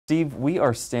Steve, we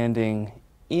are standing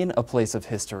in a place of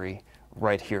history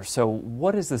right here. So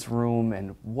what is this room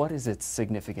and what is its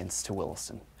significance to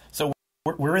Williston? So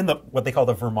we're in what they call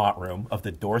the Vermont room of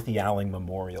the Dorothy Alling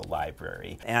Memorial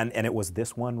Library. And it was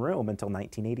this one room until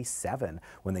 1987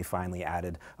 when they finally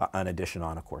added an addition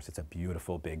on. Of course, it's a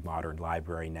beautiful, big, modern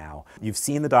library now. You've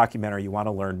seen the documentary, you want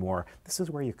to learn more, this is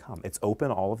where you come. It's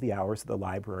open all of the hours the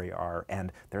library are,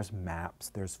 and there's maps,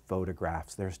 there's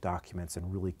photographs, there's documents,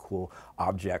 and really cool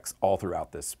objects all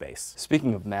throughout this space.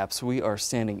 Speaking of maps, we are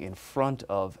standing in front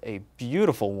of a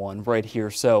beautiful one right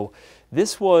here. So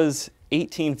this was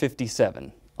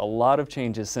 1857. A lot of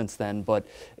changes since then, but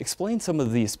explain some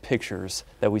of these pictures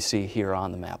that we see here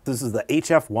on the map. This is the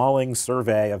H.F. Walling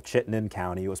survey of Chittenden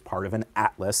County. It was part of an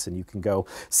atlas, and you can go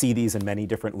see these in many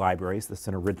different libraries. This is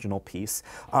an original piece.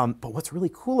 But what's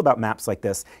really cool about maps like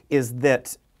this is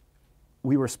that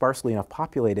we were sparsely enough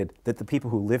populated that the people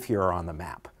who live here are on the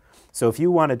map. So if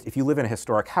you live in a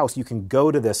historic house, you can go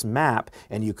to this map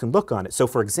and you can look on it. So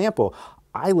for example,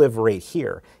 I live right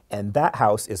here, and that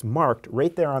house is marked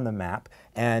right there on the map,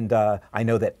 and I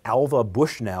know that Alva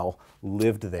Bushnell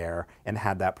lived there and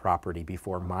had that property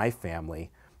before my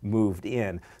family moved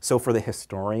in. So for the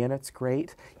historian, it's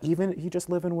great. Even if you just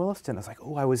live in Williston, it's like,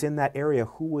 oh, I was in that area,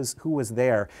 who was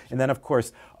there? And then of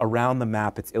course, around the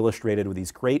map, it's illustrated with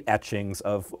these great etchings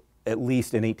of, at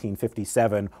least in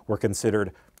 1857, were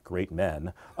considered great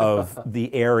men of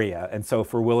the area. And so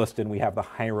for Williston, we have the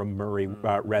Hiram Murray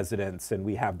residence, and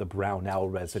we have the Brownell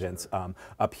residence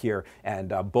up here,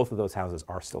 and both of those houses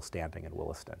are still standing in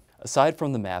Williston. Aside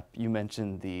from the map, you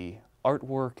mentioned the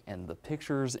artwork and the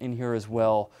pictures in here as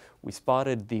well. We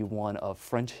spotted the one of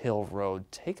French Hill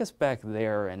Road. Take us back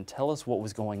there and tell us what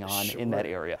was going on in that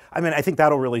area. I mean, I think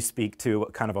that'll really speak to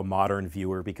kind of a modern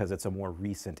viewer because it's a more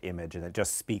recent image, and it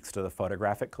just speaks to the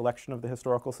photographic collection of the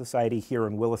Historical Society here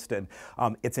in Williston.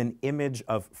 It's an image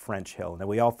of French Hill. Now,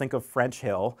 we all think of French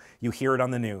Hill. You hear it on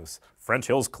the news. French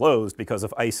Hill's closed because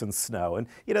of ice and snow. And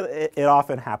you know, it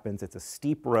often happens. It's a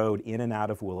steep road in and out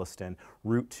of Williston.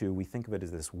 Route 2, we think of it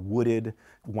as this wooded,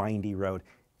 windy road.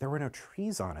 There were no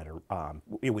trees on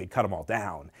it. We'd cut them all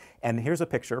down. And here's a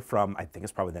picture from, I think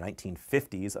it's probably the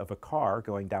 1950s, of a car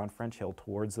going down French Hill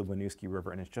towards the Winooski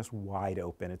River, and it's just wide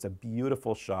open. It's a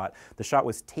beautiful shot. The shot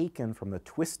was taken from the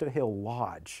Twista Hill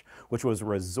Lodge, which was a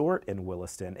resort in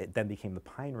Williston. It then became the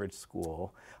Pine Ridge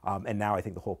School, and now I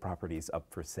think the whole property is up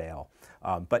for sale.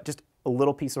 But just a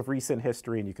little piece of recent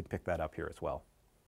history, and you could pick that up here as well.